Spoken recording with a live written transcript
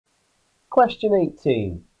Question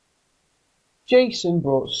 18. Jason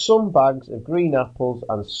brought some bags of green apples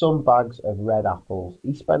and some bags of red apples.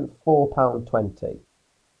 He spent £4.20.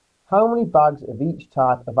 How many bags of each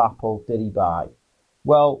type of apple did he buy?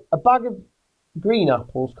 Well, a bag of green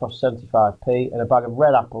apples cost 75p and a bag of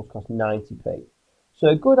red apples cost 90p. So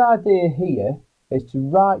a good idea here is to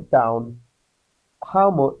write down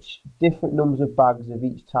how much different numbers of bags of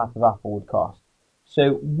each type of apple would cost.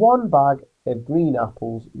 So one bag of green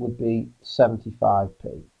apples would be 75p.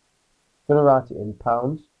 I'm going to write it in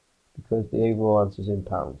pounds because the overall answer is in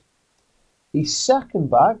pounds. His second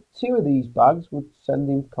bag, two of these bags would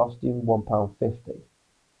cost him £1.50.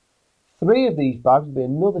 Three of these bags would be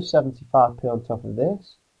another 75p on top of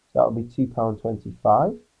this, so that would be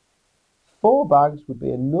 £2.25. Four bags would be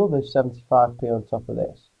another 75p on top of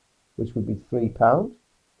this, which would be £3.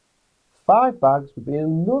 5 bags would be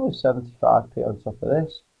another 75p on top of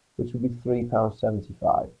this, which would be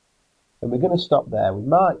 £3.75. And we're going to stop there. We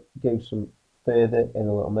might go some further in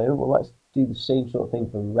a little moment, but let's do the same sort of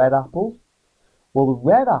thing for red apples. Well, the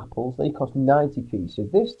red apples, they cost 90p, so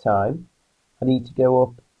this time I need to go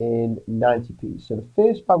up in 90p. So the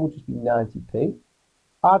first bag would just be 90p.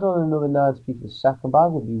 Add on another 90p for the second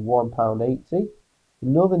bag, would be £1.80.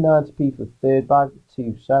 Another 90p for the third bag,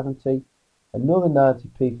 £2.70. Another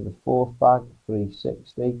 90p for the fourth bag,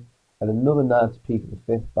 £3.60. And another 90p for the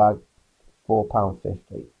fifth bag,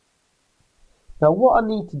 £4.50. Now what I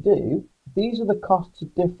need to do, these are the costs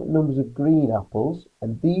of different numbers of green apples,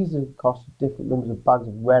 and these are the costs of different numbers of bags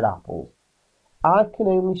of red apples. I can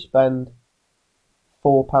only spend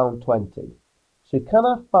 £4.20. So can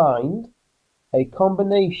I find a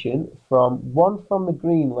combination from one from the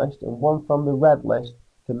green list and one from the red list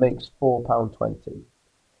that makes £4.20?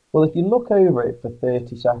 Well, if you look over it for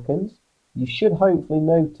 30 seconds, you should hopefully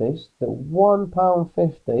notice that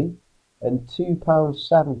 £1.50 and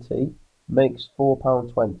 £2.70 makes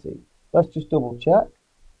 £4.20. Let's just double check.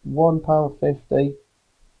 £1.50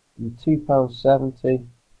 and £2.70.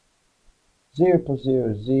 0 plus 0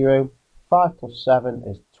 is 0. 5 plus 7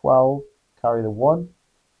 is 12. Carry the 1.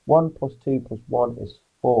 1 plus 2 plus 1 is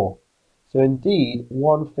 4. So indeed,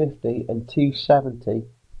 £1.50 and £2.70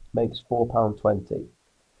 makes £4.20.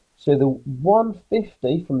 So the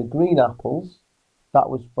 £1.50 from the green apples, that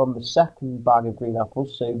was from the second bag of green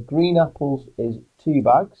apples. So green apples is 2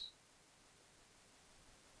 bags.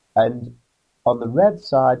 And on the red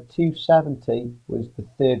side, £2.70 was the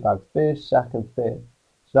third bag. First, second, third.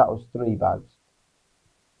 So that was 3 bags.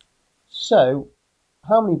 So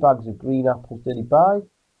how many bags of green apples did he buy?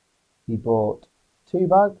 He bought 2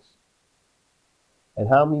 bags. And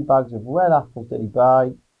how many bags of red apples did he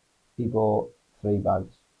buy? He bought 3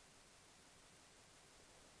 bags.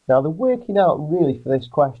 Now the working out really for this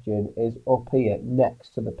question is up here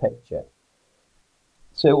next to the picture.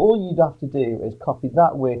 So all you'd have to do is copy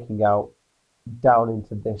that working out down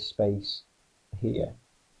into this space here,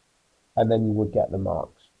 and then you would get the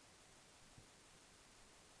marks.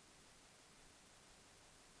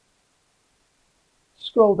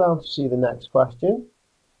 Scroll down to see the next question.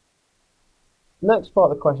 Next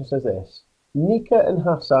part of the question says this. Nika and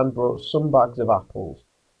Hassan brought some bags of apples.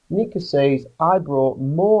 Nika says, I brought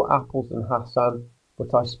more apples than Hassan,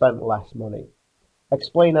 but I spent less money.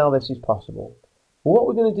 Explain how this is possible. Well, what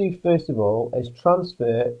we're going to do first of all is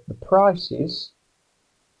transfer the prices,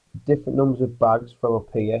 different numbers of bags from up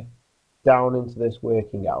here, down into this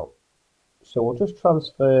working out. So we'll just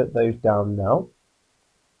transfer those down now.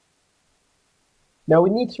 Now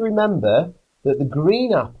we need to remember that the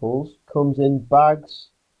green apples comes in bags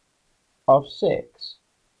of 6.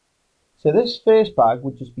 So this first bag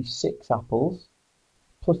would just be 6 apples,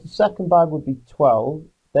 plus the second bag would be 12,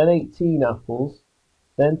 then 18 apples,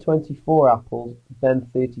 then 24 apples,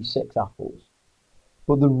 then 36 apples.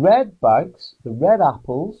 But the red bags, the red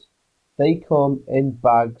apples, they come in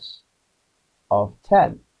bags of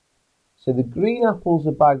 10. So the green apples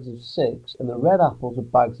are bags of 6 and the red apples are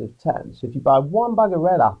bags of 10. So if you buy 1 bag of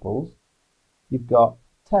red apples, you've got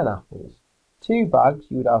 10 apples. 2 bags,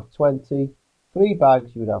 you would have 20. 3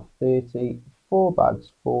 bags, you would have 30. 4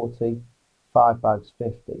 bags, 40. 5 bags,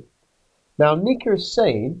 50. Now Nika is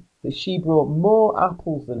saying that she brought more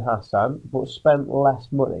apples than Hassan, but spent less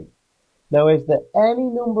money. Now is there any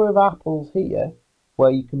number of apples here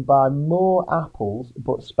where you can buy more apples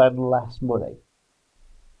but spend less money?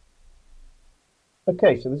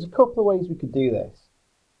 Okay, so there's a couple of ways we could do this.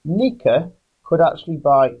 Nika could actually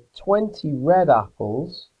buy 20 red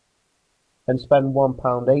apples and spend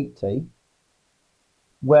 £1.80,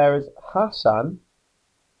 whereas Hassan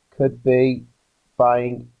could be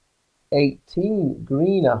buying 18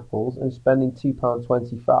 green apples and spending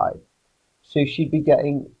 £2.25. So she'd be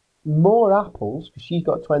getting more apples because she's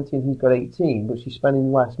got 20 and he's got 18, but she's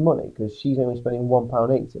spending less money because she's only spending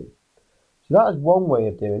 £1.80. So that is one way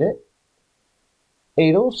of doing it.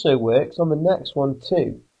 It also works on the next one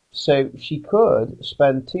too. So she could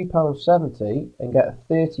spend £2.70 and get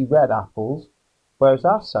 30 red apples, whereas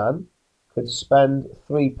Hassan could spend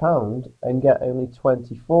 £3 and get only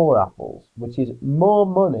 24 apples, which is more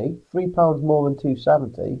money, £3 more than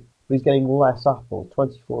 270, but he's getting less apples.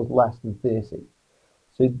 24 is less than 30.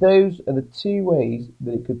 So those are the two ways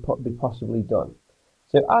that it could be possibly done.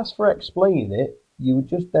 So as for explaining it, you would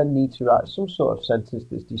just then need to write some sort of sentence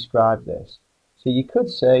that's described this. So you could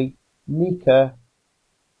say, Nika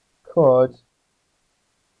could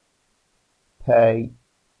pay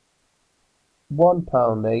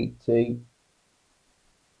 £1.80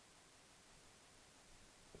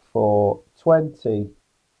 for 20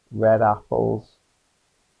 red apples,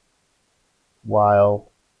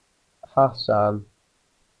 while Hassan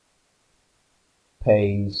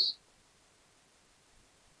pays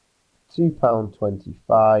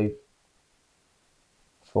 £2.25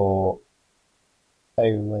 for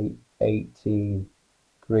only 18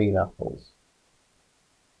 green apples.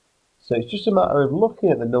 So it's just a matter of looking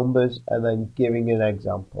at the numbers and then giving an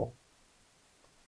example.